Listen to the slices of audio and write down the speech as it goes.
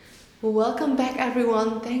Welcome back,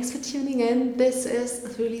 everyone. Thanks for tuning in. This is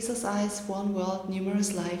Through Lisa's Eyes, One World,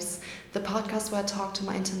 Numerous Lives, the podcast where I talk to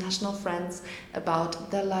my international friends about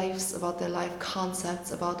their lives, about their life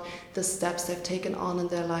concepts, about the steps they've taken on in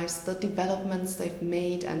their lives, the developments they've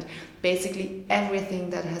made, and basically everything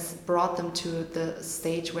that has brought them to the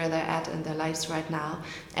stage where they're at in their lives right now,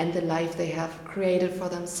 and the life they have created for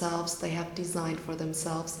themselves, they have designed for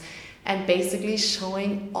themselves. And basically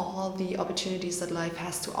showing all the opportunities that life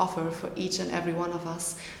has to offer for each and every one of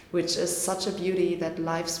us, which is such a beauty that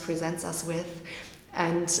life presents us with.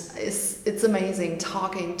 And it's amazing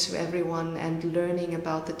talking to everyone and learning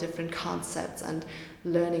about the different concepts and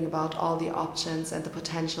learning about all the options and the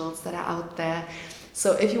potentials that are out there.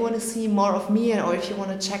 So if you want to see more of me, or if you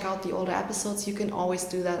want to check out the older episodes, you can always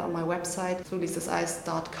do that on my website,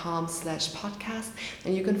 throughlisaseyes.com/podcast.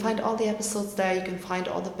 And you can find all the episodes there, you can find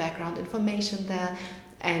all the background information there,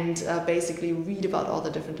 and basically read about all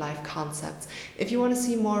the different life concepts. If you want to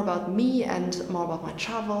see more about me and more about my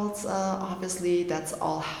travels, obviously that's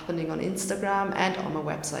all happening on Instagram and on my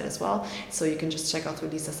website as well. So you can just check out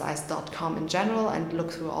throughlisaseyes.com in general and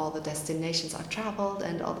look through all the destinations I've traveled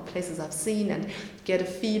and all the places I've seen and get a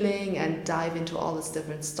feeling and dive into all these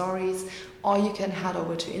different stories. Or you can head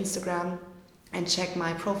over to Instagram and check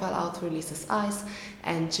my profile out through Lisa's Eyes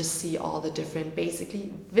and just see all the different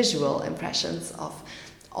basically visual impressions of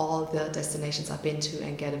all the destinations I've been to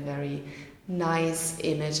and get a very nice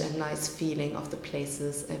image and nice feeling of the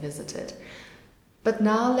places I visited. But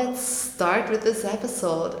now let's start with this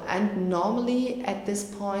episode. And normally at this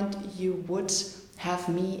point you would have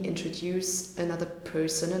me introduce another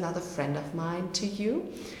person, another friend of mine to you.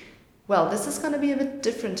 Well, this is going to be a bit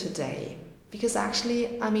different today. Because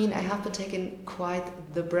actually, I have been taking quite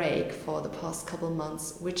the break for the past couple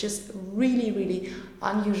months, which is really, really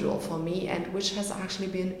unusual for me and which has actually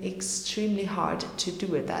been extremely hard to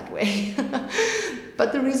do it that way.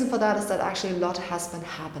 But the reason for that is that actually a lot has been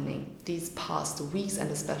happening these past weeks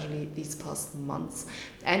and especially these past months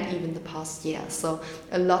and even the past year. So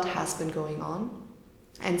a lot has been going on.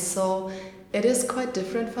 And so it is quite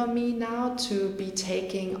different for me now to be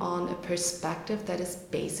taking on a perspective that is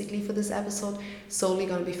basically for this episode solely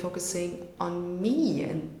going to be focusing on me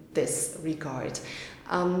in this regard.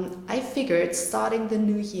 I figured starting the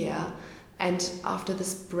new year and after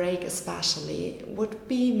this break especially would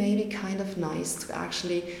be maybe kind of nice to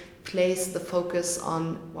actually place the focus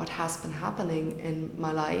on what has been happening in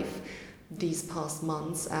my life these past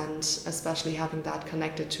months, and especially having that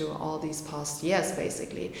connected to all these past years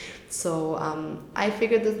basically. So I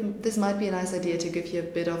figured that this might be a nice idea to give you a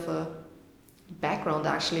bit of a background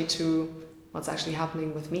actually to what's actually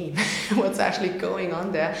happening with me, what's actually going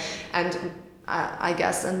on there. And I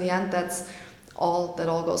guess in the end that all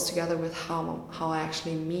goes together with how I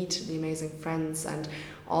actually meet the amazing friends and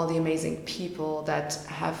all the amazing people that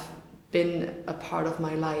have been a part of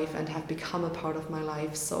my life and have become a part of my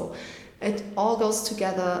life. So it all goes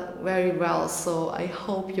together very well. So I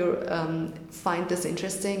hope you find this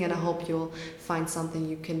interesting, and I hope you'll find something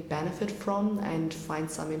you can benefit from and find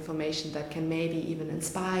some information that can maybe even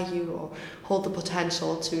inspire you or hold the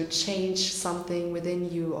potential to change something within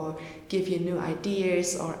you or give you new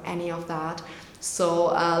ideas or any of that.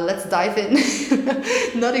 So let's dive in.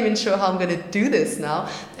 Not even sure how I'm going to do this now.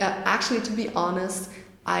 Actually, to be honest,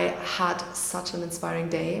 I had such an inspiring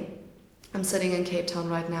day. I'm sitting in Cape Town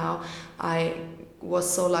right now. I was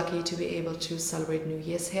so lucky to be able to celebrate New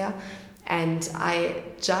Year's here. And I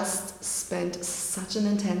just spent such an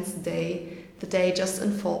intense day. The day just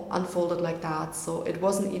unfolded like that. So it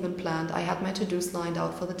wasn't even planned. I had my to-dos lined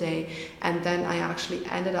out for the day. And then I actually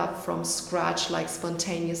ended up from scratch, like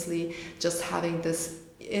spontaneously, just having this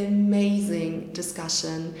amazing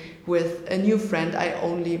discussion with a new friend I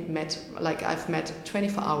only met, I've met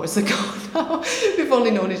 24 hours ago now. We've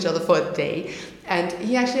only known each other for a day, and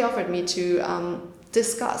he actually offered me to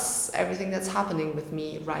discuss everything that's happening with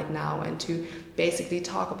me right now and to basically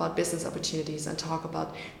talk about business opportunities and talk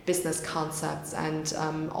about business concepts and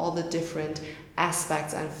all the different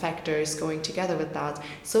aspects and factors going together with that.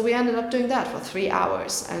 So we ended up doing that for 3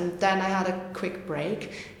 hours, and then I had a quick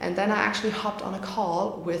break, and then I actually hopped on a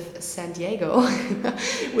call with San Diego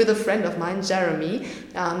with a friend of mine, Jeremy.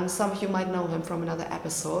 Some of you might know him from another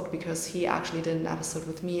episode because he actually did an episode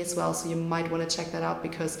with me as well, so you might want to check that out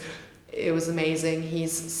because it was amazing.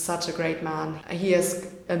 He's such a great man. He has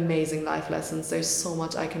amazing life lessons. There's so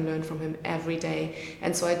much I can learn from him every day.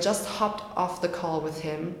 And so I just hopped off the call with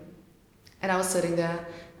him, and I was sitting there.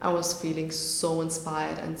 I was feeling so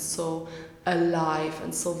inspired and so alive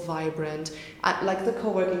and so vibrant. Like the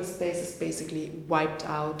co-working space is basically wiped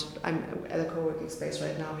out. I'm at a co-working space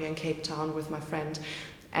right now here in Cape Town with my friend.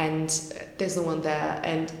 and there's no one there.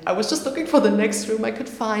 And I was just looking for the next room I could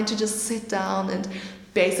find to just sit down and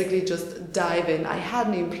basically just dive in. I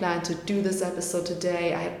hadn't even planned to do this episode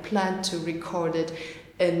today. I had planned to record it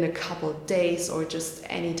in a couple of days or just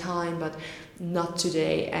any time, but not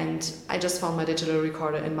today. And I just found my digital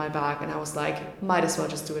recorder in my bag, and I was like, might as well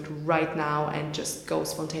just do it right now and just go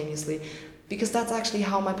spontaneously, because that's actually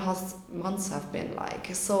how my past months have been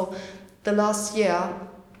like. So the last year,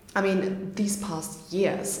 I mean, these past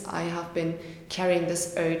years, I have been carrying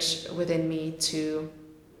this urge within me to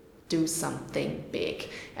do something big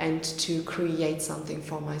and to create something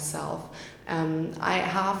for myself.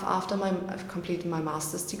 I've completed my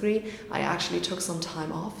master's degree, I actually took some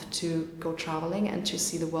time off to go traveling and to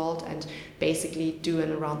see the world and basically do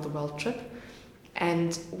an around the world trip.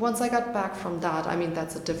 And once I got back from that, I mean,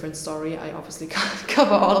 that's a different story. I obviously can't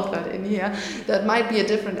cover all of that in here. That might be a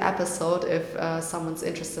different episode if someone's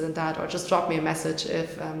interested in that, or just drop me a message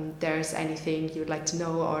if there's anything you'd like to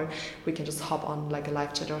know, or we can just hop on like a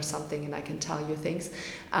live chat or something and I can tell you things.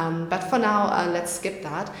 But for now, let's skip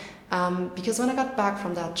that. Because when I got back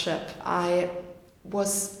from that trip, I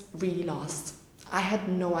was really lost. I had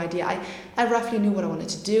no idea. I roughly knew what I wanted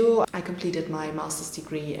to do. I completed my master's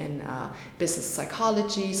degree in business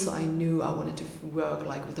psychology, so I knew I wanted to work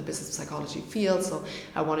like with the business psychology field. So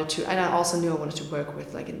I wanted to, and I also knew I wanted to work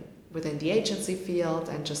with like within the agency field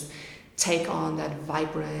and just take on that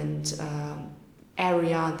vibrant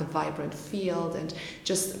area, the vibrant field, and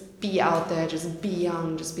just be out there, just be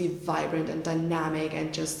young, just be vibrant and dynamic,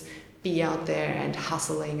 and just be out there and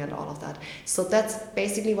hustling and all of that. So that's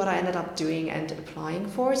basically what I ended up doing and applying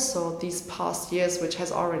for. So these past years, which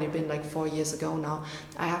has already been like 4 years ago now,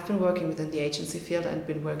 I have been working within the agency field and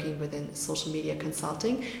been working within social media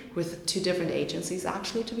consulting with 2 different agencies,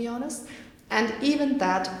 actually, to be honest. And even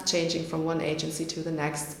that, changing from one agency to the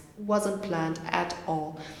next, wasn't planned at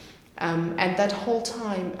all. And that whole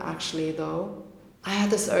time, actually, though, I had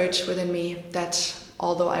this urge within me that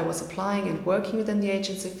although I was applying and working within the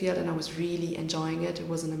agency field and I was really enjoying it, it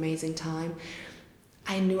was an amazing time,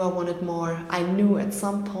 I knew I wanted more. I knew at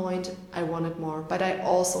some point I wanted more, but I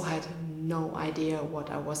also had no idea what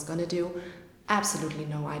I was gonna do. Absolutely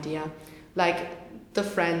no idea. Like my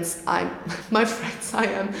friends, I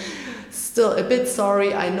am still a bit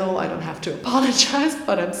sorry. I know I don't have to apologize,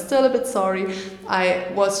 but I'm still a bit sorry. I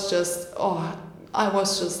was just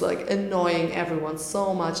like annoying everyone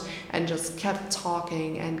so much and just kept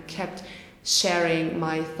talking and kept sharing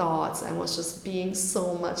my thoughts and was just being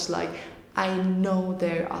so much like, I know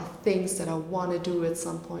there are things that I want to do at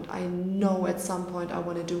some point. I know at some point I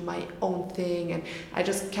want to do my own thing, and I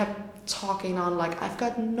just kept talking on like, I've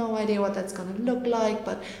got no idea what that's going to look like,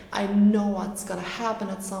 but I know what's going to happen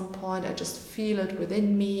at some point. I just feel it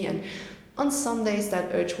within me, and on some days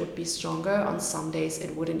that urge would be stronger, on some days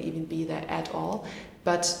it wouldn't even be there at all.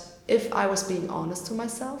 But if I was being honest to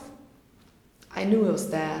myself, I knew it was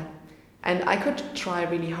there. And I could try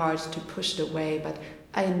really hard to push it away, but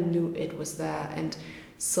I knew it was there. And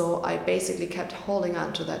so I basically kept holding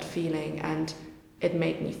on to that feeling, and it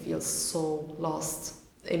made me feel so lost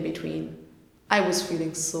in between. I was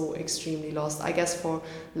feeling so extremely lost. I guess for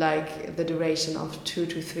like the duration of 2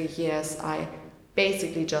 to 3 years, I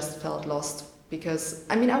basically just felt lost, because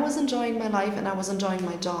I mean, I was enjoying my life and I was enjoying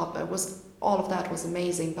my job. All of that was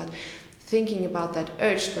amazing, but thinking about that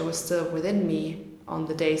urge that was still within me on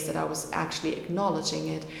the days that I was actually acknowledging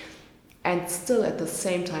it, and still at the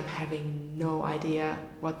same time having no idea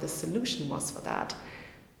what the solution was for that,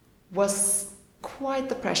 was quite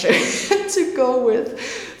the pressure to go with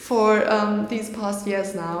for these past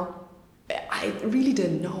years now. I really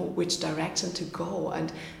didn't know which direction to go,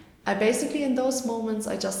 and I basically, in those moments,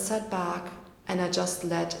 I just sat back and I just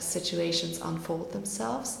let situations unfold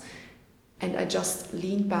themselves, and I just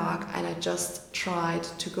leaned back and I just tried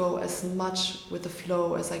to go as much with the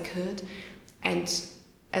flow as I could, and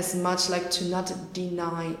as much like to not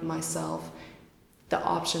deny myself the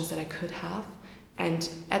options that I could have, and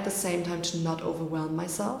at the same time to not overwhelm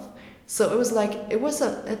myself. So it was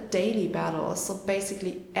a daily battle. So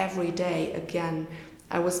basically every day, again,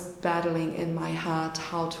 I was battling in my head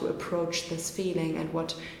how to approach this feeling and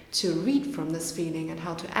what to read from this feeling and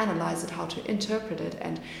how to analyze it, how to interpret it,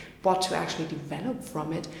 and what to actually develop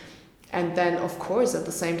from it. And then, of course, at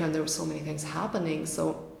the same time, there were so many things happening.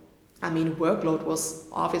 So, I mean, workload was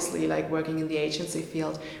obviously, like working in the agency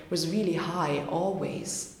field, was really high,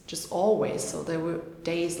 always, just always. So there were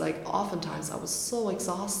days, like oftentimes I was so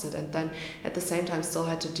exhausted, and then at the same time still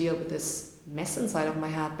had to deal with this mess inside of my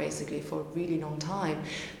head basically for a really long time.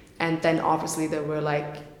 And then obviously there were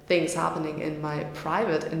like things happening in my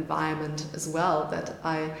private environment as well that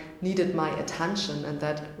I needed my attention and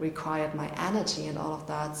that required my energy and all of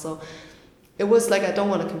that. So it was like, I don't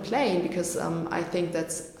want to complain, because I think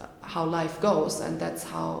that's how life goes, and that's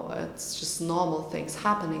how it's just normal things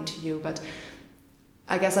happening to you. But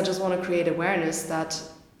I guess I just want to create awareness that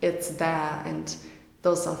it's there, and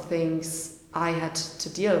those are things I had to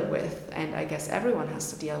deal with, and I guess everyone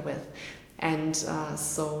has to deal with. And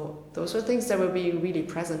so those were things that were being really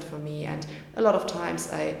present for me, and a lot of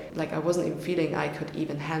times I wasn't even feeling I could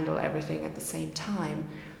even handle everything at the same time.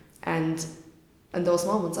 And in those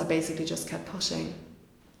moments I basically just kept pushing.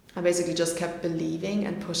 I basically just kept believing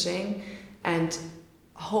and pushing and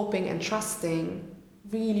hoping and trusting,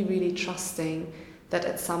 really, really trusting that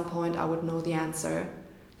at some point I would know the answer.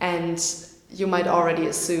 And you might already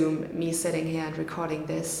assume, me sitting here and recording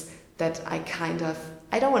this, that I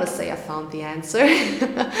don't want to say I found the answer,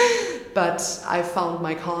 but I found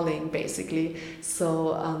my calling, basically.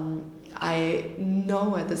 So I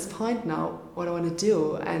know at this point now what I want to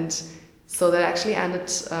do. And so that actually ended,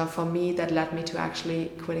 for me, that led me to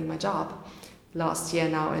actually quitting my job. Last year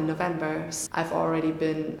now in November, I've already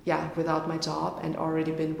been without my job and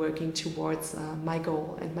already been working towards my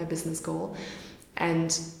goal and my business goal.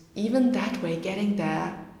 And even that way, getting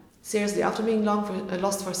there, seriously, after being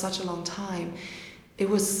lost for such a long time, it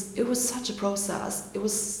was such a process. It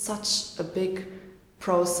was such a big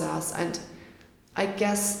process. And I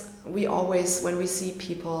guess we always, when we see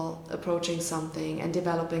people approaching something and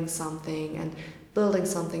developing something and building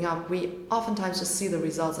something up, we oftentimes just see the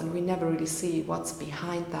results and we never really see what's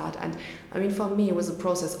behind that. And I mean, for me, it was a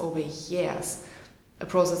process over years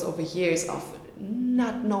of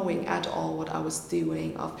not knowing at all what I was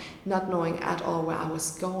doing, of not knowing at all where I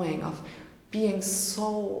was going, of being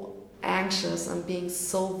so anxious and being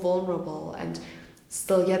so vulnerable, and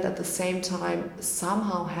still yet at the same time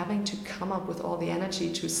somehow having to come up with all the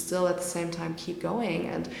energy to still at the same time keep going.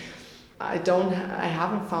 And I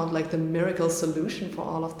haven't found like the miracle solution for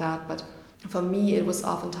all of that, but for me it was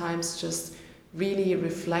oftentimes just really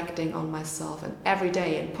reflecting on myself and every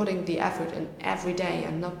day, and putting the effort in every day,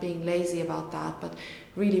 and not being lazy about that, but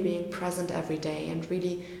really being present every day and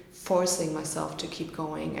really forcing myself to keep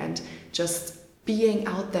going, and just being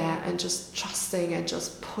out there and just trusting and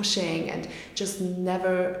just pushing and just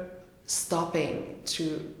never stopping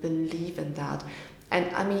to believe in that. And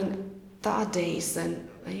I mean, there are days then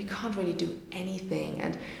you can't really do anything,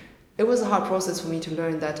 and it was a hard process for me to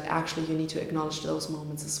learn that actually you need to acknowledge those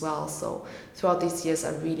moments as well. So throughout these years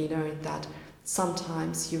I really learned that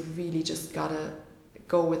sometimes you really just gotta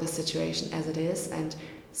go with the situation as it is and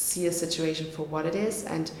see a situation for what it is,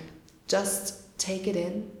 and just take it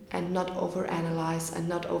in and not overanalyze and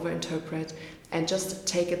not overinterpret, and just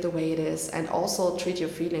take it the way it is, and also treat your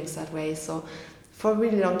feelings that way. So for a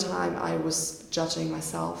really long time I was judging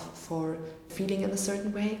myself for feeling in a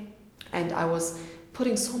certain way, and I was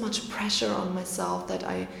putting so much pressure on myself that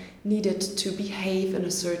I needed to behave in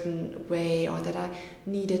a certain way, or that I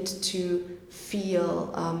needed to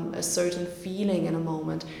feel a certain feeling in a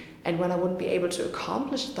moment. And when I wouldn't be able to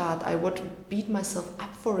accomplish that, I would beat myself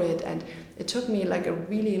up for it. And it took me like a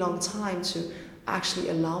really long time to actually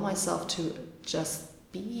allow myself to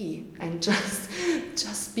just be, and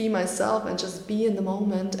just be myself and just be in the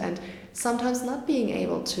moment, and sometimes not being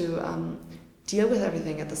able to deal with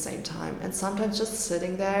everything at the same time, and sometimes just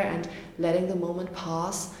sitting there and letting the moment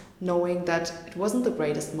pass, knowing that it wasn't the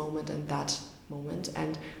greatest moment in that moment,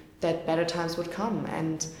 and that better times would come.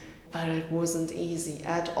 But it wasn't easy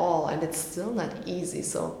at all, and it's still not easy.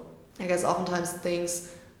 So I guess oftentimes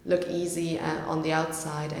things look easy on the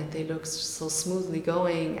outside, and they look so smoothly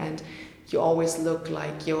going, and you always look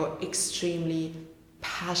like you're extremely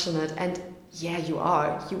passionate, and yeah, you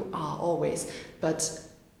are always, but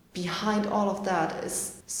behind all of that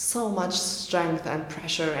is so much strength and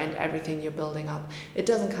pressure and everything you're building up. It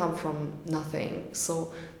doesn't come from nothing.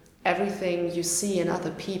 So everything you see in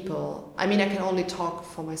other people, I mean, I can only talk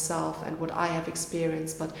for myself and what I have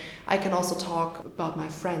experienced, but I can also talk about my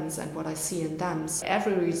friends and what I see in them. So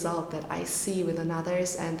every result that I see within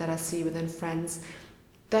others and that I see within friends,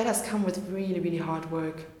 that has come with really, really hard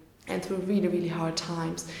work and through really, really hard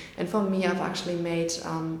times. And for me, I've actually made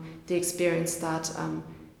the experience that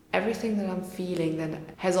everything that I'm feeling then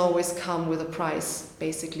has always come with a price,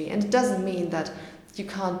 basically. And it doesn't mean that you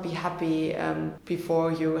can't be happy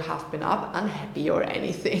before you have been unhappy or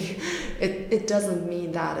anything. It doesn't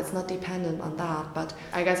mean that. It's not dependent on that. But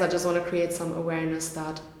I guess I just want to create some awareness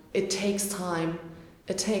that it takes time.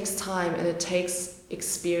 It takes time, and it takes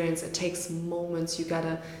experience. It takes moments you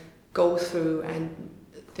gotta go through, and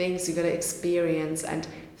things you gotta experience, and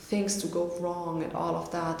things to go wrong and all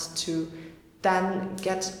of that, to then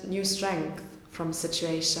get new strength from a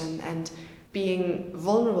situation, and being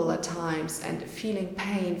vulnerable at times and feeling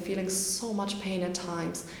pain, feeling so much pain at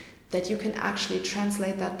times, that you can actually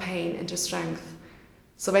translate that pain into strength.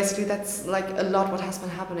 So basically that's like a lot what has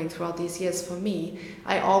been happening throughout these years for me.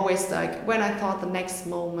 I always, like, when I thought the next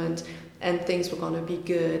moment and things were gonna be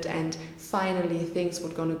good, and finally things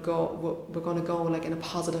were gonna go like in a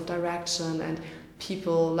positive direction, and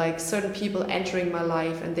people, like certain people entering my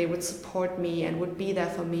life, and they would support me and would be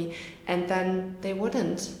there for me, and then they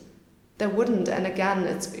wouldn't. And again,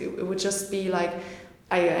 it would just be like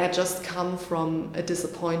I had just come from a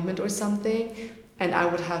disappointment or something, and I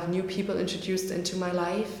would have new people introduced into my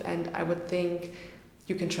life, and I would think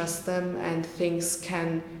you can trust them and things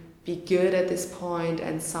can be good at this point,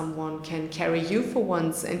 and someone can carry you for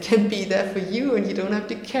once and can be there for you, and you don't have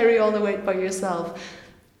to carry all the weight by yourself.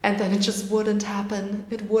 And then it just wouldn't happen.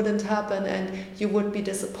 It wouldn't happen, and you would be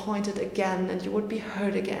disappointed again, and you would be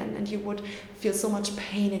hurt again, and you would feel so much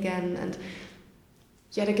pain again, and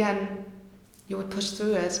yet again you would push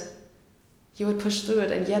through it.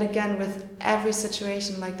 And yet again, with every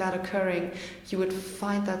situation like that occurring, you would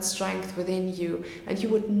find that strength within you, and you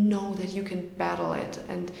would know that you can battle it,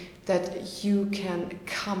 and that you can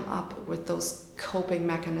come up with those coping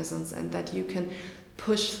mechanisms, and that you can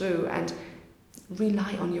push through and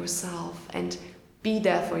rely on yourself and be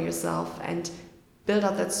there for yourself and build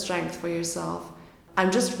up that strength for yourself.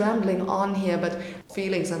 I'm just rambling on here, but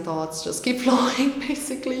feelings and thoughts just keep flowing,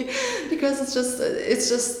 basically, because it's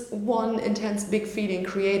just one intense big feeling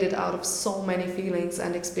created out of so many feelings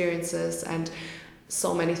and experiences and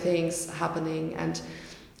so many things happening. And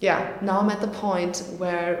yeah, now I'm at the point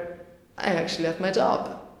where I actually left my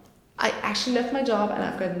job. And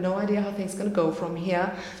I've got no idea how things are going to go from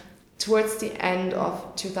here. Towards the end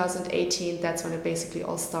of 2018, that's when it basically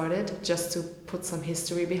all started, just to put some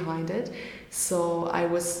history behind it. So I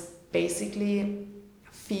was basically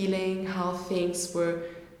feeling how things were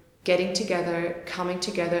getting together, coming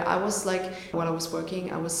together. I was like, while I was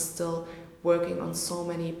working, I was still working on so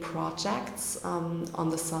many projects on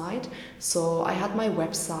the side. So I had my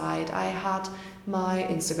website, I had my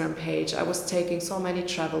Instagram page, I was taking so many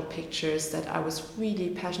travel pictures that I was really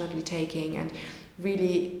passionately taking, and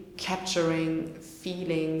really capturing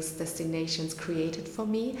feelings, destinations created for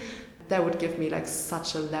me. That would give me like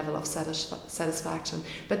such a level of satisfaction.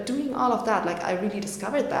 But doing all of that, like I really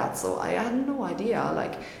discovered that. So I had no idea,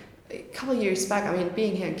 like a couple of years back, I mean,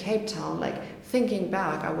 being here in Cape Town, like thinking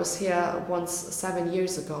back, I was here once 7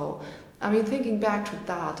 years ago. I mean, thinking back to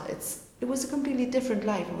that, it was a completely different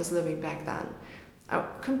life I was living back then. A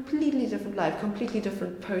completely different life, completely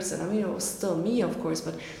different person. I mean, it was still me, of course,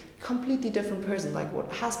 but completely different person. Like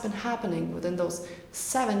what has been happening within those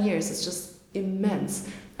 7 years is just immense.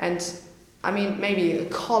 And I mean, maybe a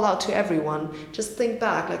call out to everyone, just think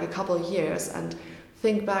back like a couple of years and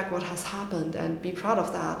think back what has happened, and be proud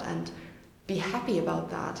of that, and be happy about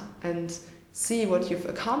that, and see what you've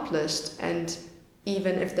accomplished. And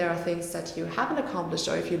even if there are things that you haven't accomplished,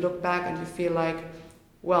 or if you look back and you feel like,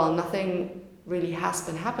 well, nothing really has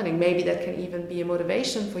been happening, maybe that can even be a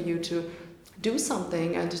motivation for you to do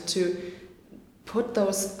something and to put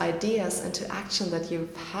those ideas into action that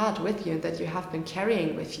you've had with you and that you have been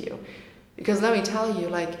carrying with you. Because let me tell you,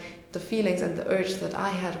 like the feelings and the urge that I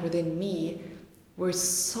had within me were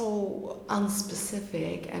so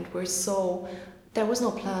unspecific, and there was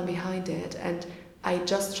no plan behind it, and I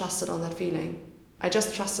just trusted on that feeling. I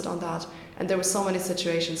just trusted on that. And there were so many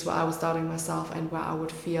situations where I was doubting myself, and where I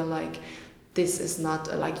would feel like this is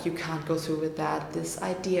not, like, you can't go through with that, this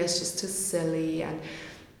idea is just too silly. And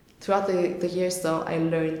throughout the years though, I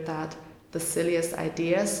learned that the silliest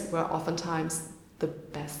ideas were oftentimes the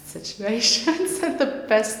best situations and the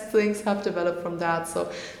best things have developed from that.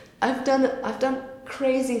 So I've done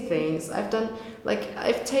crazy things. I've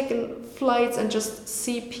taken flights and just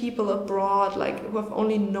see people abroad, like who have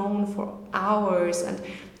only known for hours, and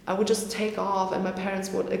I would just take off, and my parents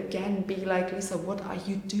would again be like, Lisa, what are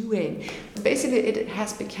you doing? Basically, it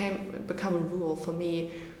has become a rule for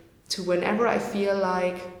me to, whenever I feel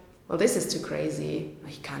like, well, this is too crazy,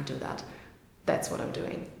 you can't do that, that's what I'm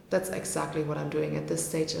doing. That's exactly what I'm doing at this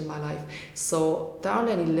stage in my life. So there aren't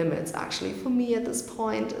any limits actually for me at this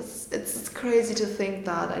point. It's crazy to think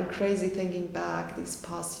that, and crazy thinking back these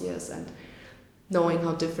past years and knowing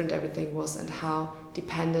how different everything was, and how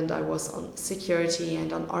dependent I was on security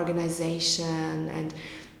and on organization. And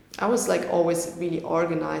I was like always really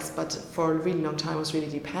organized, but for a really long time I was really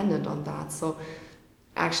dependent on that. So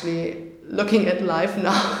actually looking at life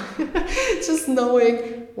now, just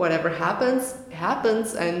knowing whatever happens,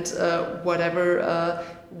 and whatever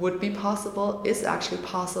would be possible is actually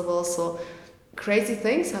possible. So crazy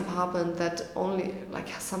things have happened that only like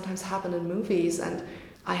sometimes happen in movies, and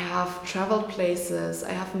I have traveled places,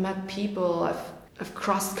 I have met people, I've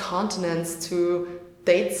crossed continents to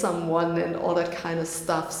date someone and all that kind of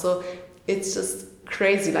stuff. So it's just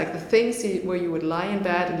crazy, like the things where you would lie in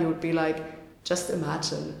bed and you would be like, just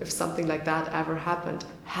imagine if something like that ever happened,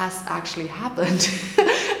 has actually happened.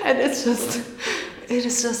 And it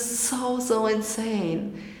is just so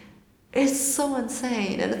insane. It's so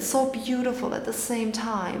insane, and it's so beautiful at the same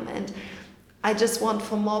time. And I just want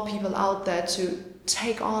for more people out there to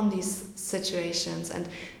take on these situations and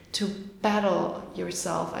to battle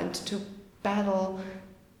yourself and to battle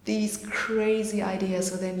these crazy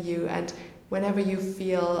ideas within you. And whenever you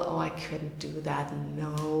feel, oh, I couldn't do that,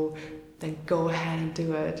 no, then go ahead and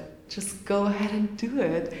do it. Just go ahead and do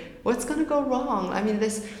it. What's gonna go wrong? I mean,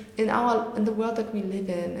 this in the world that we live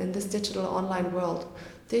in this digital online world,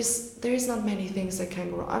 there's not many things that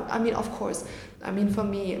can go wrong. I mean, of course, I mean, for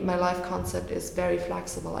me, my life concept is very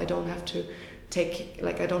flexible. I don't have to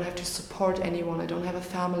I don't have to support anyone. I don't have a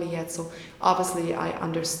family yet. So obviously I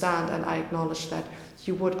understand and I acknowledge that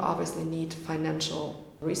you would obviously need financial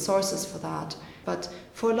resources for that. But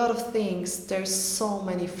for a lot of things, there's so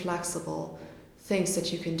many flexible things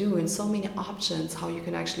that you can do and so many options how you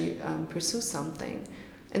can actually pursue something.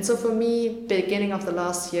 And so for me, beginning of the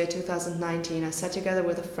last year, 2019, I sat together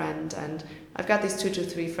with a friend, and I've got these 2 to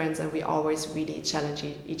 3 friends, and we always really challenge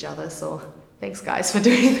each other. So thanks guys for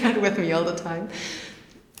doing that with me all the time.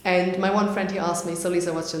 And my one friend, he asked me, so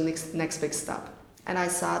Lisa, what's your next big step? And I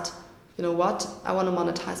said, you know what? I want to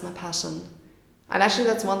monetize my passion. And actually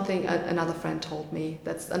that's one thing another friend told me.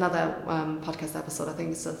 That's another podcast episode. I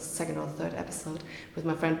think it's the 2nd or 3rd episode with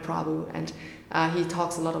my friend Prabhu. And he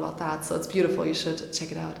talks a lot about that. So it's beautiful. You should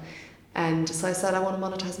check it out. And so I said, I want to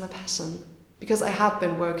monetize my passion. Because I had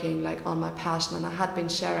been working like on my passion, and I had been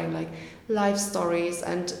sharing like life stories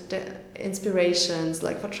and the inspirations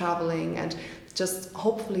like for traveling, and just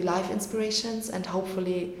hopefully life inspirations and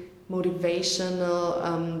hopefully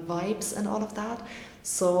motivational vibes and all of that.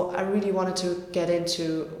 So I really wanted to get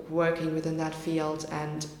into working within that field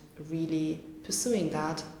and really pursuing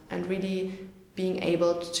that and really being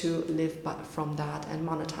able to live from that and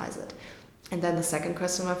monetize it. And then the second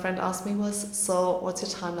question my friend asked me was, so what's your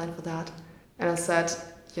timeline for that? And I said,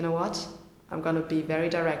 you know what? I'm going to be very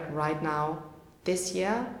direct right now. This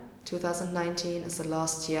year, 2019, is the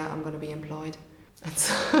last year I'm going to be employed. And,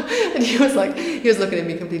 so, and he was looking at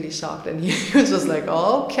me completely shocked, and he was just like,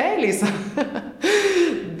 okay, Lisa,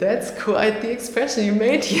 that's quite the expression you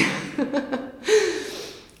made here.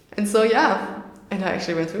 And so, yeah, and I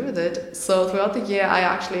actually went through with it. So throughout the year,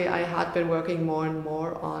 I had been working more and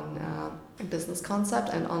more on a business concept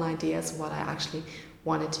and on ideas, what I actually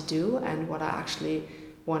wanted to do and what I actually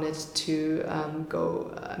wanted to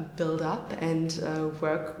go build up and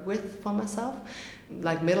work with for myself.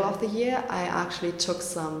 Like middle of the year, I actually took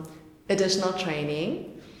some additional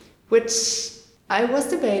training, which I was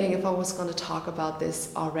debating if I was going to talk about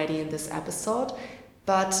this already in this episode,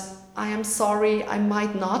 but I am sorry, I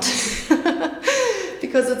might not,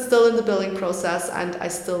 because it's still in the building process, and I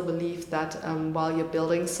still believe that while you're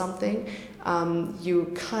building something, you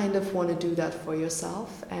kind of want to do that for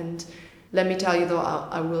yourself. And let me tell you though,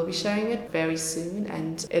 I will be sharing it very soon,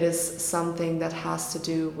 and it is something that has to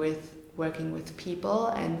do with working with people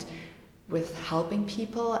and with helping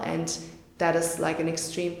people, and that is like an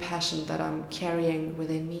extreme passion that I'm carrying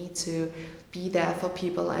within me, to be there for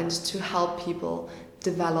people and to help people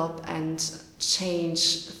develop and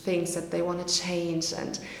change things that they want to change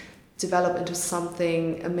and develop into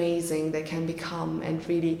something amazing they can become, and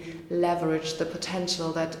really leverage the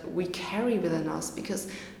potential that we carry within us,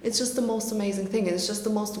 because it's just the most amazing thing. It's just the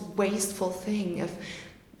most wasteful thing if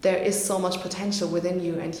there is so much potential within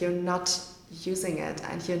you and you're not using it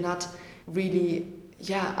and you're not really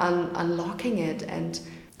unlocking it. And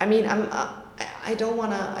I mean, I don't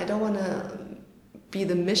wanna be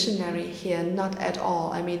the missionary here, not at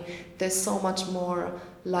all. I mean, there's so much more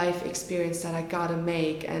life experience that I gotta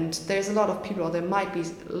make, and there's a lot of people, or there might be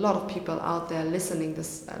a lot of people out there listening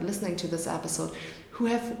to this episode who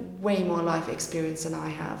have way more life experience than I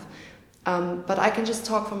have. But I can just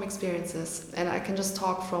talk from experiences, and I can just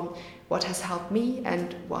talk from what has helped me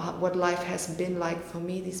and what life has been like for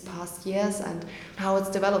me these past years, and how it's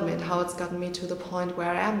developed me and how it's gotten me to the point where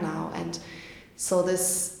I am now. And so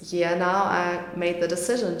this year now I made the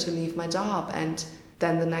decision to leave my job, and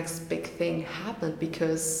then the next big thing happened,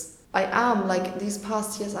 because I am, like, these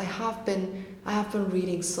past years I have been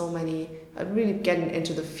reading so many, really getting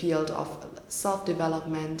into the field of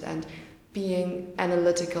self-development and being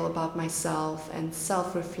analytical about myself and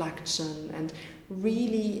self-reflection and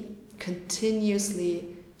really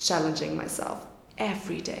continuously challenging myself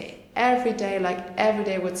every day. Every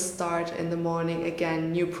day would start in the morning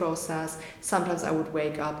again, new process. Sometimes I would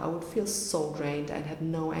wake up, I would feel so drained and had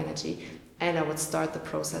no energy, and I would start the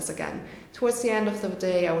process again. Towards the end of the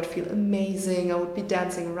day, I would feel amazing. I would be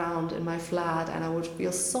dancing around in my flat and I would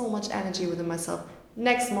feel so much energy within myself.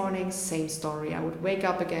 Next morning, same story. I would wake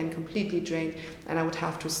up again completely drained and I would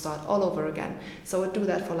have to start all over again. So I would do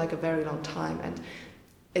that for like a very long time, and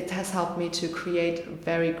it has helped me to create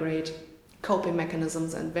very great coping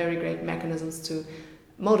mechanisms and very great mechanisms to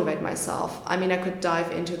motivate myself. I mean, I could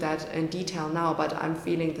dive into that in detail now, but I'm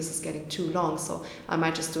feeling this is getting too long, so I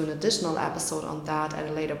might just do an additional episode on that at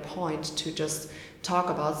a later point to just talk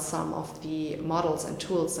about some of the models and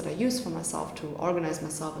tools that I use for myself to organize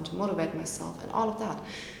myself and to motivate myself and all of that.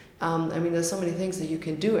 I mean, there's so many things that you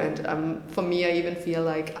can do, and for me, I even feel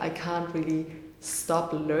like I can't really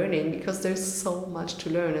stop learning because there's so much to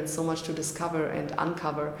learn and so much to discover and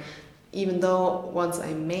uncover. Even though once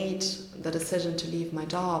I made the decision to leave my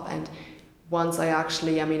job, and once I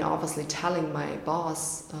actually, I mean, obviously telling my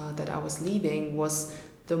boss that I was leaving was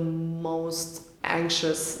the most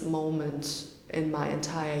anxious moment in my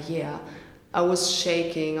entire year. I was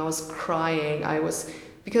shaking, I was crying,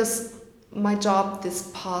 because my job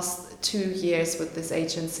this past 2 years with this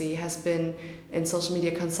agency has been in social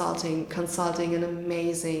media consulting an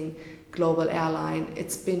amazing global airline.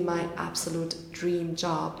 It's been my absolute dream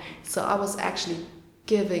job. So I was actually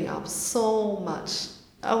giving up so much.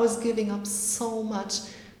 I was giving up so much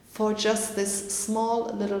for just this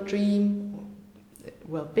small little dream,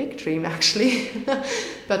 well, big dream actually,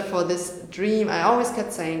 but for this dream, I always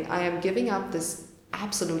kept saying, I am giving up this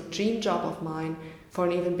absolute dream job of mine for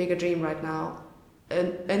an even bigger dream right now.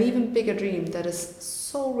 An even bigger dream that is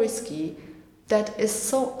so risky, that is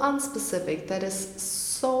so unspecific, that is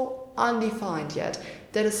so undefined yet,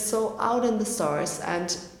 that is so out in the stars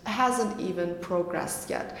and hasn't even progressed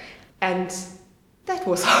yet. And that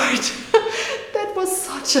was hard. That was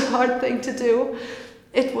such a hard thing to do.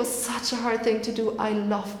 It was such a hard thing to do. I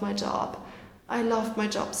loved my job. I loved my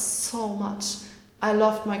job so much. I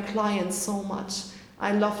loved my clients so much.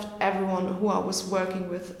 I loved everyone who I was working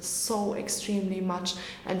with so extremely much.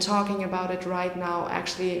 And talking about it right now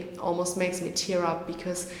actually almost makes me tear up,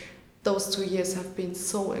 because those 2 years have been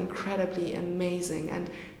so incredibly amazing, and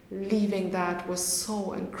leaving that was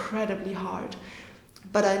so incredibly hard.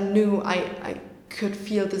 But I knew I could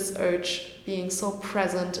feel this urge being so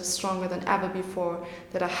present, stronger than ever before,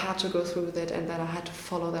 that I had to go through with it and that I had to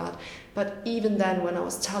follow that. But even then, when I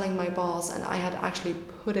was telling my boss and I had actually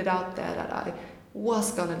put it out there that I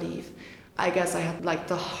was gonna leave, I guess I had like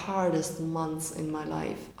the hardest months in my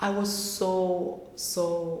life. I was so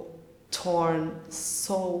torn,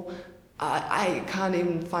 so I can't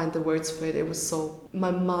even find the words for it. It was so,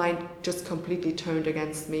 my mind just completely turned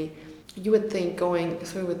against me. You would think going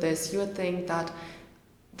through with this, you would think that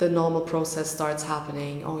the normal process starts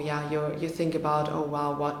happening. Oh yeah, you think about, oh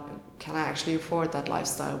wow, what can I actually afford that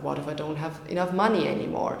lifestyle? What if I don't have enough money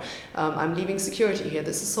anymore? I'm leaving security here.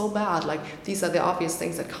 This is so bad. Like, these are the obvious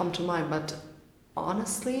things that come to mind. But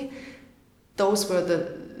honestly, those were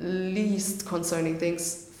the least concerning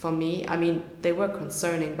things for me. I mean, they were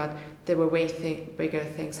concerning, but there were way bigger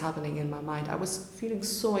things happening in my mind. I was feeling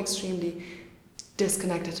so extremely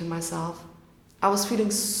disconnected to myself. I was feeling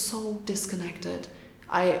so disconnected.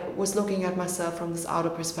 I was looking at myself from this outer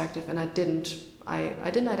perspective, and I didn't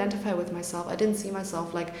identify with myself. I didn't see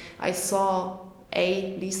myself. Like, I saw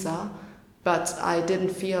Lisa, but I didn't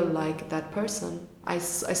feel like that person. I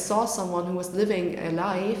saw someone who was living a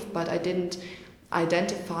life, but I didn't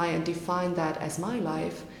identify and define that as my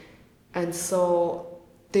life. And so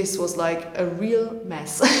this was like a real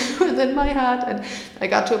mess within my head, and I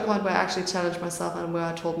got to a point where I actually challenged myself and where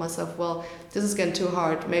I told myself, well, this is getting too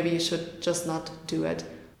hard, maybe you should just not do it.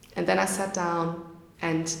 And then I sat down,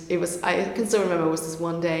 and I can still remember, it was this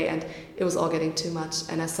one day and it was all getting too much,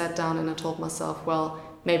 and I sat down and I told myself, well,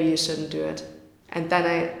 maybe you shouldn't do it. And then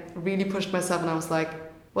I really pushed myself and I was like,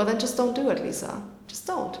 well, then just don't do it, Lisa. Just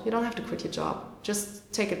don't. You don't have to quit your job.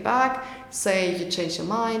 Just take it back, say you changed your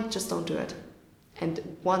mind, just don't do it.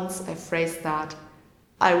 And once I phrased that,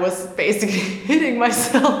 I was basically hitting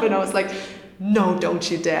myself, and I was like, no,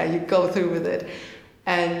 don't you dare, you go through with it.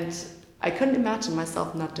 And I couldn't imagine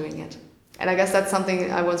myself not doing it. And I guess that's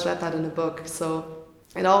something, I once read that in a book. So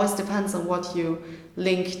it always depends on what you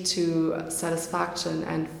link to satisfaction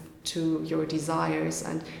and to your desires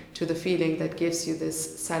and to the feeling that gives you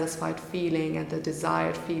this satisfied feeling and the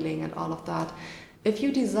desired feeling and all of that. If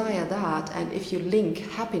you desire that, and if you link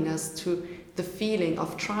happiness to the feeling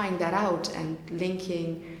of trying that out, and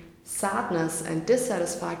linking sadness and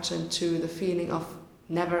dissatisfaction to the feeling of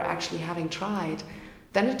never actually having tried,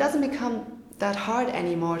 then it doesn't become that hard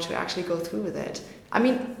anymore to actually go through with it. I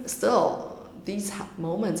mean, still, these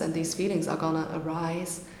moments and these feelings are gonna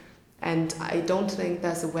arise, and I don't think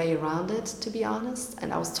there's a way around it, to be honest.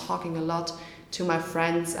 And I was talking a lot to my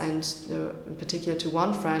friends, and in particular to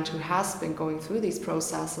one friend who has been going through these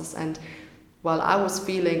processes, and while I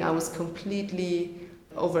was completely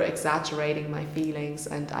over exaggerating my feelings,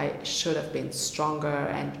 and I should have been stronger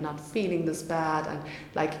and not feeling this bad, and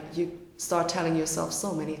like you start telling yourself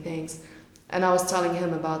so many things. And I was telling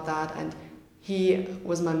him about that, and he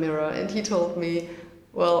was my mirror, and he told me,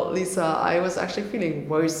 well, Lisa, I was actually feeling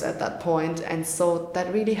worse at that point, and so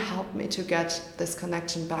that really helped me to get this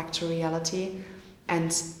connection back to reality.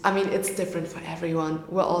 And I mean, it's different for everyone.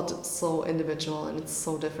 We're all so individual, and it's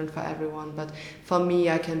so different for everyone. But for me,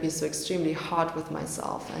 I can be so extremely hard with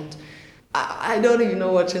myself, and I don't even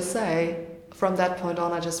know what to say. From that point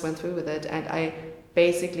on, I just went through with it, and I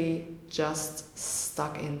basically just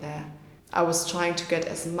stuck in there. I was trying to get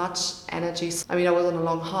as much energy. I mean, I was on a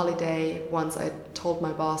long holiday. Once I told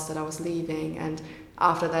my boss that I was leaving, and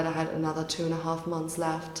after that I had another 2.5 months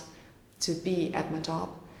left to be at my job.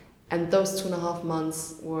 And those 2.5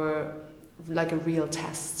 months were like a real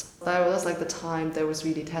test. That was like the time that was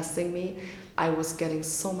really testing me. I was getting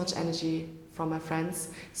so much energy from my friends.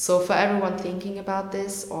 So for everyone thinking about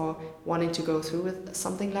this, or wanting to go through with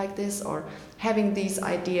something like this, or having these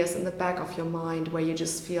ideas in the back of your mind where you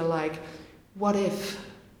just feel like, what if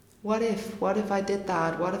I did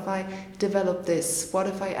that? What if I developed this? What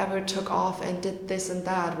if I ever took off and did this and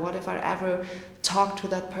that? What if I ever talked to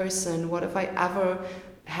that person? What if I ever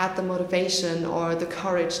had the motivation or the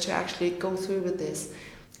courage to actually go through with this?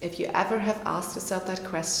 If you ever have asked yourself that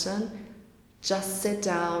question, just sit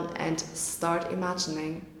down and start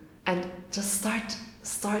imagining, and just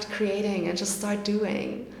start creating, and just start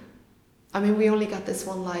doing. I mean, we only got this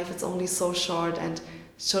one life. It's only so short, and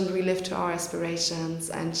shouldn't we live to our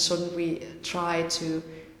aspirations, and shouldn't we try to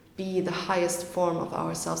be the highest form of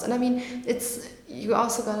ourselves? And I mean, you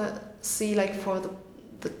also gotta see, like, for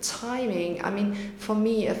the timing. I mean, for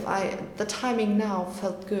me, the timing now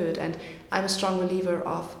felt good, and I'm a strong believer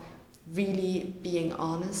of really being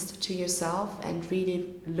honest to yourself and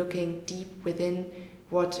really looking deep within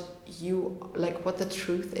what the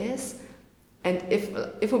truth is. And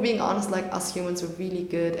if we're being honest, like, us humans, we're really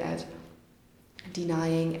good at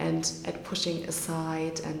denying and at pushing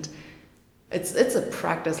aside, and it's a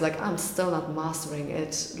practice. Like, I'm still not mastering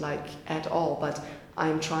it, like, at all, but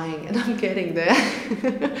I'm trying, and I'm getting there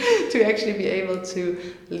to actually be able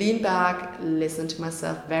to lean back, listen to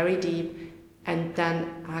myself very deep, and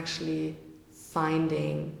then actually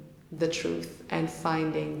finding the truth and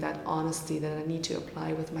finding that honesty that I need to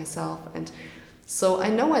apply with myself. And so I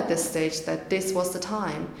know at this stage that this was the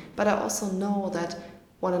time, but I also know that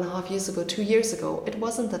 1.5 years ago, 2 years ago, it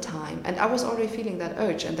wasn't the time. And I was already feeling that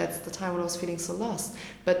urge, and that's the time when I was feeling so lost.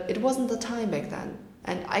 But it wasn't the time back then.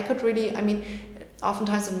 And I could really, I mean,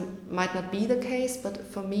 oftentimes it might not be the case, but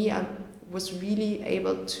for me, I was really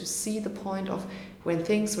able to see the point of when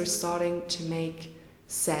things were starting to make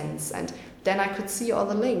sense. And then I could see all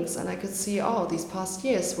the links, and I could see, oh, these past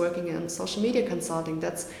years working in social media consulting,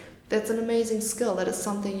 that's an amazing skill. That is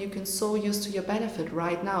something you can so use to your benefit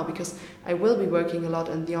right now, because I will be working a lot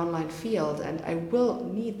in the online field, and I will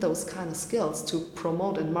need those kind of skills to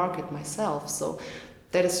promote and market myself. So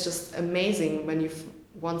that is just amazing when you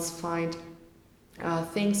once find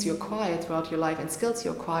things you acquired throughout your life and skills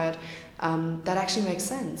you acquired that actually make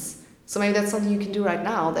sense. So maybe that's something you can do right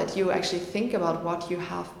now, that you actually think about what you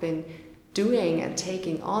have been doing and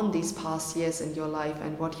taking on these past years in your life,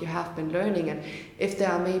 and what you have been learning, and if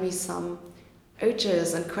there are maybe some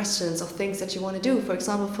urges and questions of things that you want to do. For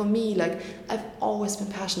example, for me, like, I've always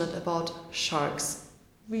been passionate about sharks.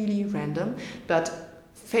 Really random, but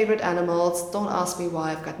favorite animals, don't ask me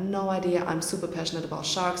why, I've got no idea. I'm super passionate about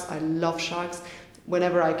sharks. I love sharks.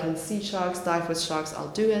 Whenever I can see sharks, dive with sharks,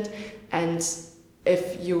 I'll do it. And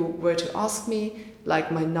if you were to ask me,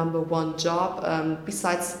 like, my number one job,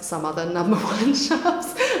 besides some other number one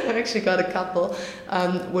jobs, I've actually got a couple,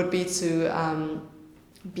 would be to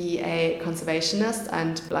be a conservationist,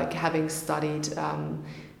 and, like, having studied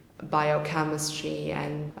biochemistry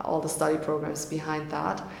and all the study programs behind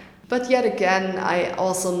that. But yet again, I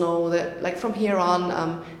also know that like from here on,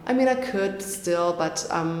 I mean, I could still, but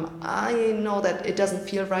I know that it doesn't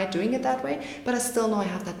feel right doing it that way. But I still know I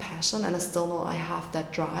have that passion, and I still know I have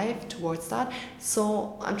that drive towards that.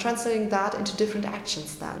 So I'm translating that into different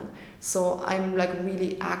actions then. So I'm like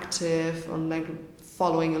really active on like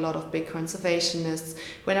following a lot of big conservationists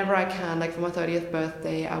whenever I can. Like for my 30th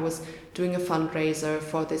birthday, I was doing a fundraiser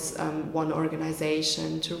for this one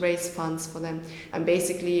organization to raise funds for them. And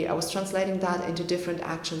basically I was translating that into different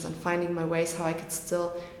actions and finding my ways how I could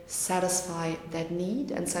still satisfy that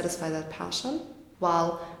need and satisfy that passion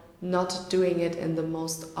while not doing it in the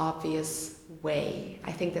most obvious way.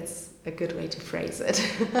 I think that's a good way to phrase it.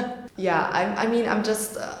 Yeah, I mean, I'm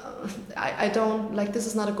just, I don't, like, this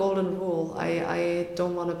is not a golden rule. I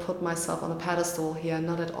don't want to put myself on a pedestal here,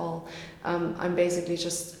 not at all. I'm basically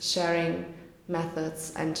just sharing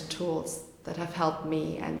methods and tools that have helped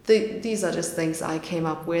me, and these are just things I came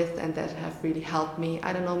up with and that have really helped me.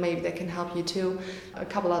 I don't know, maybe they can help you too. A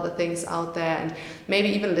couple other things out there, and maybe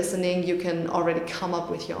even listening, you can already come up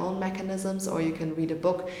with your own mechanisms, or you can read a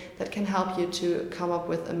book that can help you to come up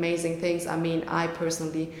with amazing things. I mean, I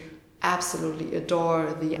personally absolutely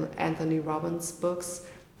adore the Anthony Robbins books,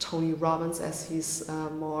 Tony Robbins as he's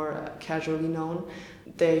more casually known.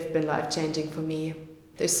 They've been life-changing for me.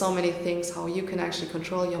 There's so many things how you can actually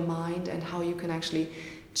control your mind and how you can actually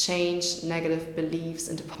change negative beliefs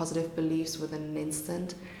into positive beliefs within an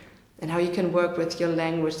instant, and how you can work with your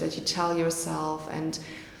language that you tell yourself, and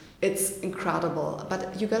it's incredible.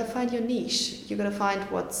 But you gotta find your niche. You gotta find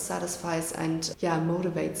what satisfies and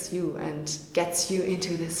motivates you and gets you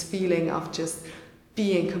into this feeling of just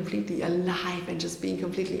being completely alive and just being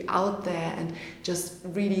completely out there and just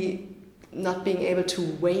really not being able to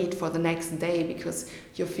wait for the next day because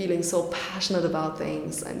you're feeling so passionate about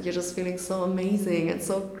things and you're just feeling so amazing and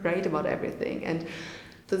so great about everything. And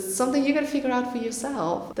that's something you can figure out for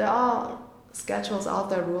yourself. There are schedules out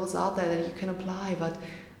there, rules out there that you can apply, but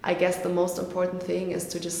I guess the most important thing is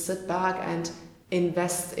to just sit back and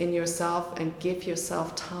invest in yourself and give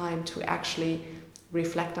yourself time to actually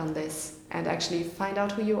reflect on this and actually find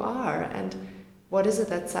out who you are and what is it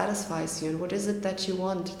that satisfies you, and what is it that you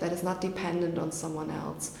want that is not dependent on someone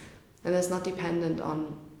else and is not dependent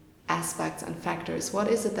on aspects and factors. What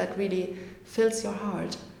is it that really fills your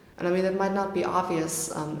heart? And I mean, that might not be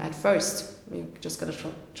obvious at first. You just gotta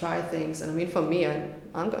try things. And I mean, for me,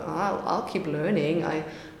 I'll keep learning. I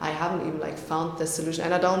haven't even like found the solution,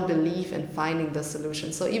 and I don't believe in finding the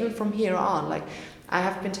solution. So even from here on, like I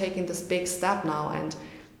have been taking this big step now. And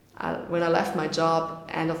when I left my job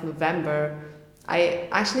end of November, I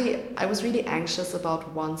was really anxious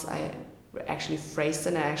about once I actually phrased it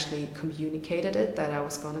and I actually communicated it that I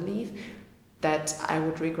was gonna leave, that I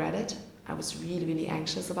would regret it. I was really, really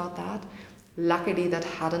anxious about that. Luckily, that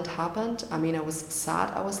hadn't happened. I mean, I was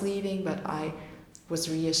sad I was leaving, but I was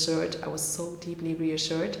reassured. I was so deeply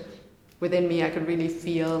reassured. Within me, I could really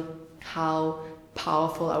feel how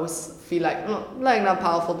powerful I feel like not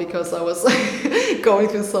powerful because I was going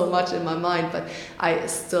through so much in my mind, but I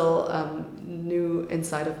still knew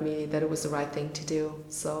inside of me that it was the right thing to do.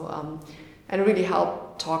 So, and it really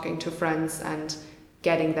helped talking to friends and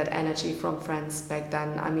getting that energy from friends back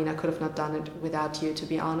then. I mean, I could have not done it without you, to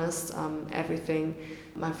be honest. Everything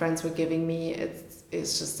my friends were giving me,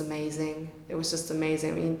 it's just amazing. It was just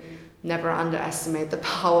amazing. I mean, never underestimate the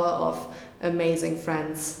power of amazing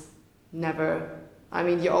friends. Never. I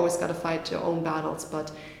mean, you always got to fight your own battles,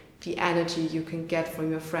 but the energy you can get from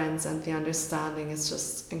your friends and the understanding is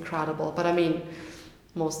just incredible. But I mean,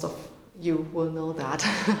 most of you will know that,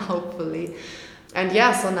 hopefully. And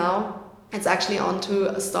yeah, so now it's actually on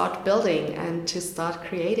to start building and to start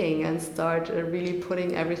creating and start really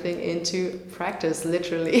putting everything into practice,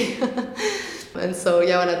 literally. And so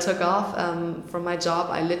yeah, when I took off from my job,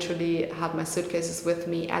 I literally had my suitcases with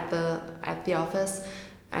me at the office,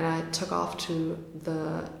 and I took off to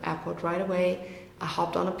the airport right away. I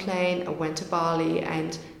hopped on a plane, I went to Bali,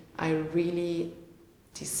 and I really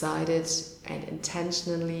decided and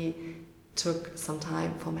intentionally took some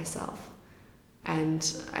time for myself. And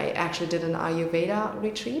I actually did an Ayurveda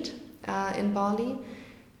retreat in Bali,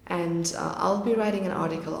 and I'll be writing an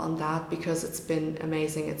article on that because it's been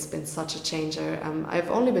amazing. It's been such a changer.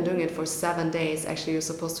 I've only been doing it for 7 days. Actually, you're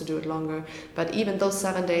supposed to do it longer, but even those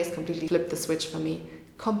 7 days completely flipped the switch for me.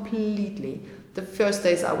 Completely. The first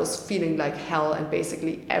days I was feeling like hell, and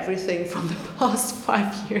basically everything from the past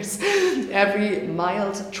 5 years, every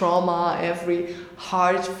mild trauma, every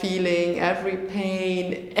hard feeling, every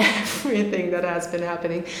pain, everything that has been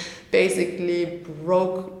happening basically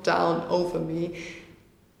broke down over me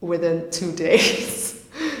within 2 days.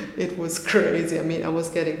 It was crazy. I mean, I was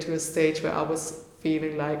getting to a stage where I was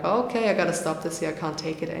feeling like, okay, I gotta stop this here, I can't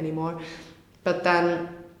take it anymore. But then,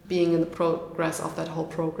 being in the progress of that whole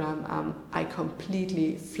program, I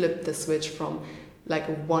completely flipped the switch from like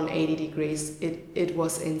 180 degrees. It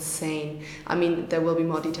was insane. I mean, there will be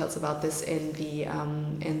more details about this in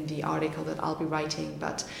the article that I'll be writing,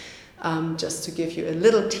 but just to give you a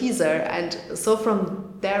little teaser. And so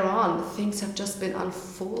from there on, things have just been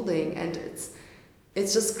unfolding, and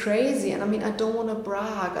it's just crazy. And I mean, I don't want to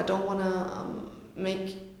brag. I don't want to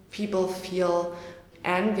make people feel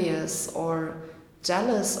envious or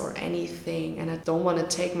jealous or anything, and I don't want to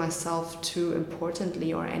take myself too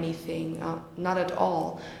importantly or anything, not at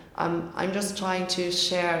all. I'm just trying to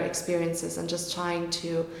share experiences and just trying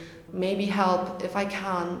to maybe help if I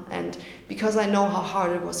can, and because I know how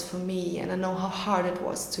hard it was for me, and I know how hard it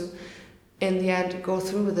was to in the end go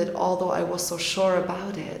through with it, although I was so sure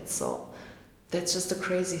about it. So that's just a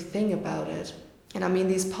crazy thing about it. And I mean,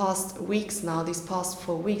 these past 4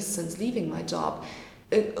 weeks since leaving my job,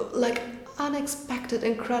 like unexpected,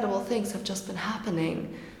 incredible things have just been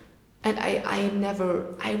happening. And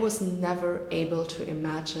I was never able to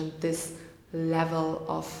imagine this level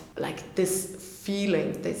of like this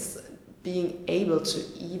feeling, this being able to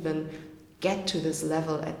even get to this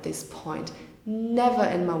level at this point. Never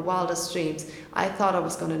in my wildest dreams. I thought I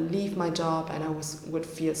was going to leave my job and I would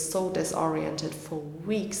feel so disoriented for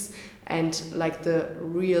weeks, and like the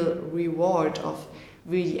real reward of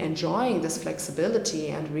really enjoying this flexibility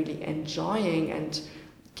and really enjoying and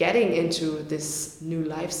getting into this new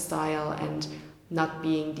lifestyle and not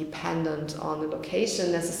being dependent on the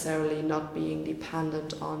location necessarily, not being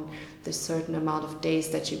dependent on the certain amount of days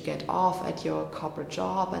that you get off at your corporate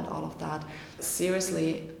job and all of that.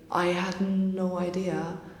 Seriously, I had no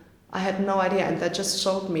idea. And that just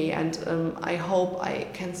showed me, and I hope I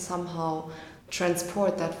can somehow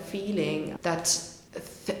transport that feeling that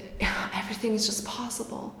everything is just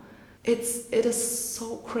possible. It is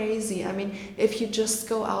so crazy. I mean, if you just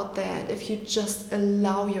go out there and if you just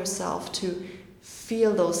allow yourself to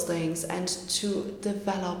feel those things and to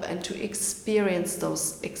develop and to experience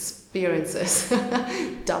those experiences,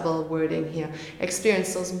 double wording here,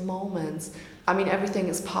 experience those moments. I mean, everything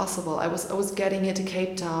is possible. I was getting here to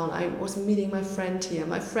Cape Town. I was meeting my friend here.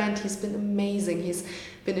 My friend, he's been amazing. He's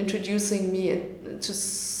been introducing me to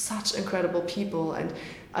such incredible people, and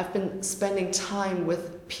I've been spending time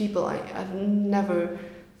with people I've never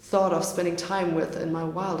thought of spending time with in my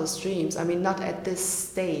wildest dreams. I mean, not at this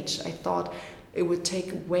stage. I thought it would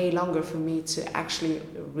take way longer for me to actually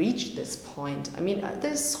reach this point. I mean,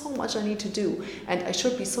 there's so much I need to do, and I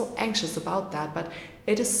should be so anxious about that, but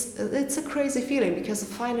it's a crazy feeling, because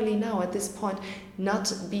finally now at this point,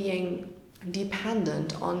 not being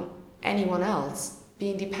dependent on anyone else,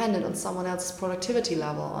 being dependent on someone else's productivity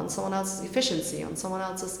level, on someone else's efficiency, on someone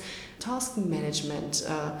else's task management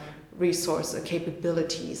resource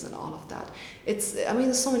capabilities and all of that. I mean,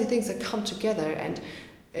 there's so many things that come together, and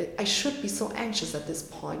I should be so anxious at this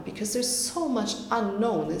point because there's so much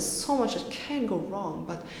unknown, there's so much that can go wrong.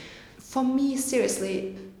 But for me,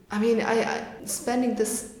 seriously, I mean, I spending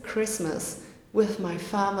this Christmas with my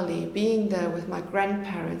family, being there with my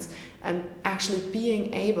grandparents, and actually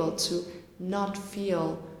being able to not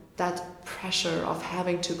feel that pressure of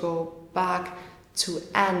having to go back to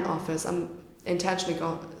an office. I'm intentionally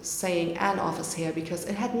saying an office here because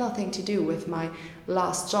it had nothing to do with my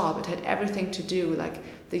last job. It had everything to do, like,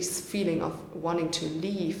 this feeling of wanting to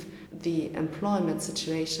leave the employment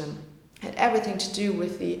situation. It had everything to do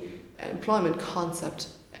with the employment concept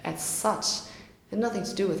as such. It had nothing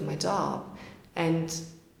to do with my job. And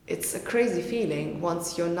it's a crazy feeling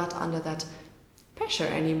once you're not under that pressure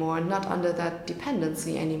anymore, not under that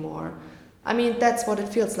dependency anymore. I mean, that's what it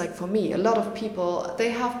feels like for me. A lot of people, they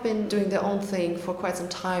have been doing their own thing for quite some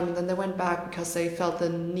time, and then they went back because they felt the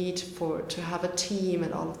need to have a team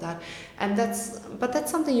and all of that. And that's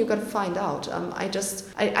something you got to find out. I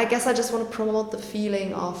guess I just want to promote the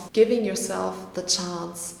feeling of giving yourself the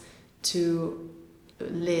chance to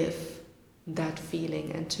live that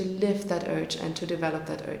feeling and to live that urge and to develop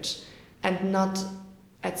that urge, and not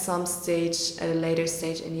at some stage, at a later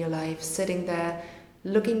stage in your life, sitting there,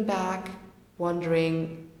 looking back,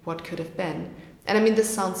 wondering what could have been. And I mean, this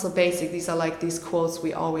sounds so basic. These are like these quotes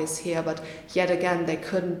we always hear, but yet again, they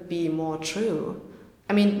couldn't be more true.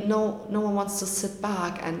 I mean, no one wants to sit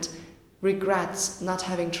back and regret not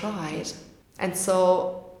having tried. And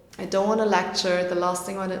so I don't want to lecture. The last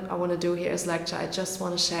thing I want to do here is lecture. I just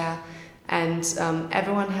want to share. And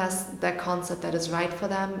everyone has their concept that is right for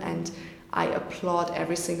them. And I applaud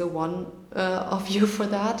every single one of you for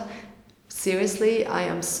that. Seriously, I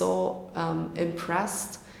am so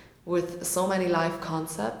impressed with so many life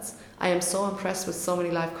concepts. I am so impressed with so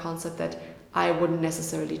many life concepts that I wouldn't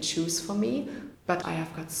necessarily choose for me, but I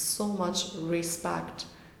have got so much respect.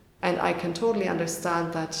 And I can totally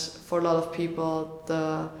understand that for a lot of people,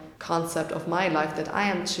 the concept of my life that I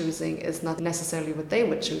am choosing is not necessarily what they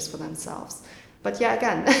would choose for themselves. But yeah,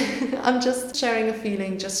 again, I'm just sharing a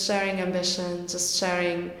feeling, just sharing ambition, just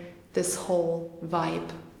sharing this whole vibe.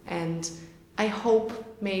 And I hope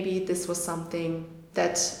maybe this was something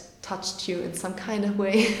that touched you in some kind of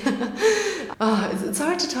way. It's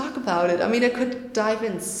hard to talk about it. I mean, I could dive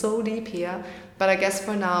in so deep here, but I guess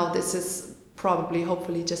for now, this is probably,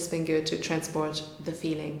 hopefully, just been good to transport the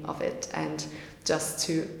feeling of it and just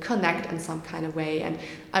to connect in some kind of way. And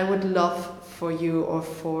I would love for you, or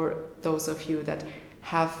for those of you that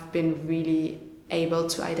have been really able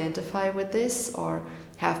to identify with this, or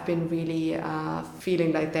have been really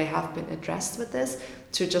feeling like they have been addressed with this,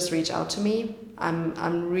 to just reach out to me.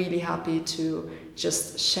 I'm really happy to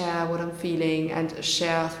just share what I'm feeling and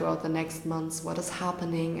share throughout the next months what is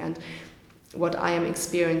happening and what I am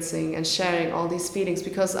experiencing, and sharing all these feelings,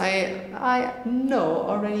 because I know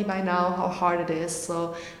already by now how hard it is.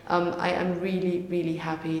 So I am really, really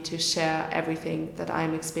happy to share everything that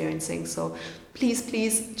I'm experiencing. So please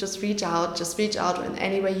just reach out in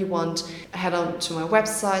any way you want. Head on to my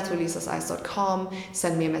website, lisaseyes.com,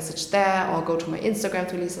 send me a message there, or go to my Instagram,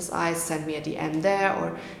 lisaseyes, send me a DM there,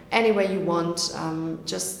 or any way you want.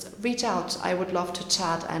 Just reach out. I would love to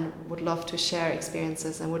chat and would love to share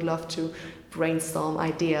experiences and would love to brainstorm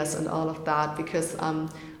ideas and all of that, because I'm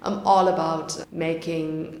all about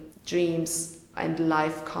making dreams and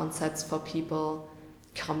life concepts for people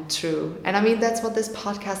come true. And I mean, that's what this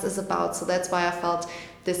podcast is about. So that's why I felt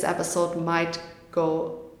this episode might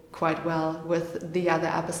go quite well with the other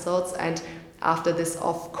episodes. And after this,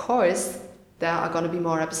 of course, there are going to be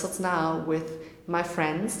more episodes now with my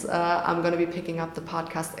friends. I'm going to be picking up the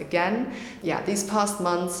podcast again. Yeah, these past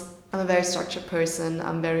months, I'm a very structured person.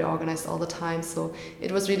 I'm very organized all the time. So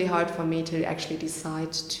it was really hard for me to actually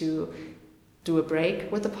decide to do a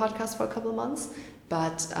break with the podcast for a couple of months.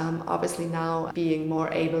 But obviously now, being more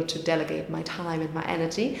able to delegate my time and my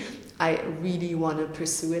energy, I really want to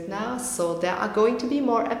pursue it now. So there are going to be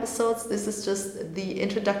more episodes. This is just the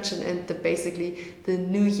introduction and basically the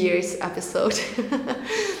New Year's episode.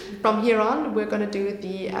 From here on, we're going to do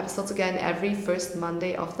the episodes again every first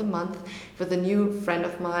Monday of the month with a new friend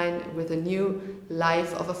of mine, with a new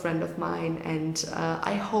life of a friend of mine. And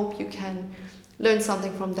I hope you can learn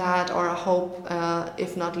something from that, or I hope,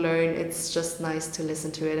 if not learn, it's just nice to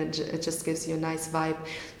listen to it, and it just gives you a nice vibe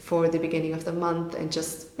for the beginning of the month, and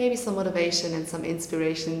just maybe some motivation and some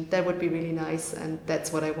inspiration. That would be really nice, and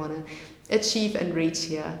that's what I want to achieve and reach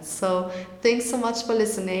here. So thanks so much for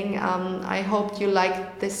listening. I hope you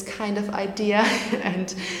like this kind of idea,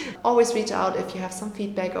 and always reach out if you have some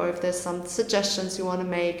feedback or if there's some suggestions you want to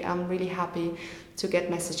make. I'm really happy to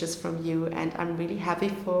get messages from you, and I'm really happy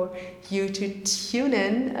for you to tune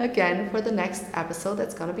in again for the next episode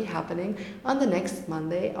that's going to be happening on the next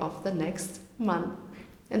Monday of the next month.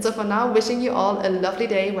 And so for now, wishing you all a lovely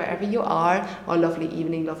day wherever you are, or lovely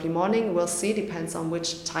evening, lovely morning. We'll see, depends on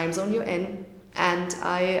which time zone you're in. And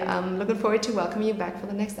I am looking forward to welcoming you back for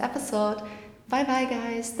the next episode. Bye bye,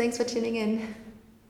 guys. Thanks for tuning in.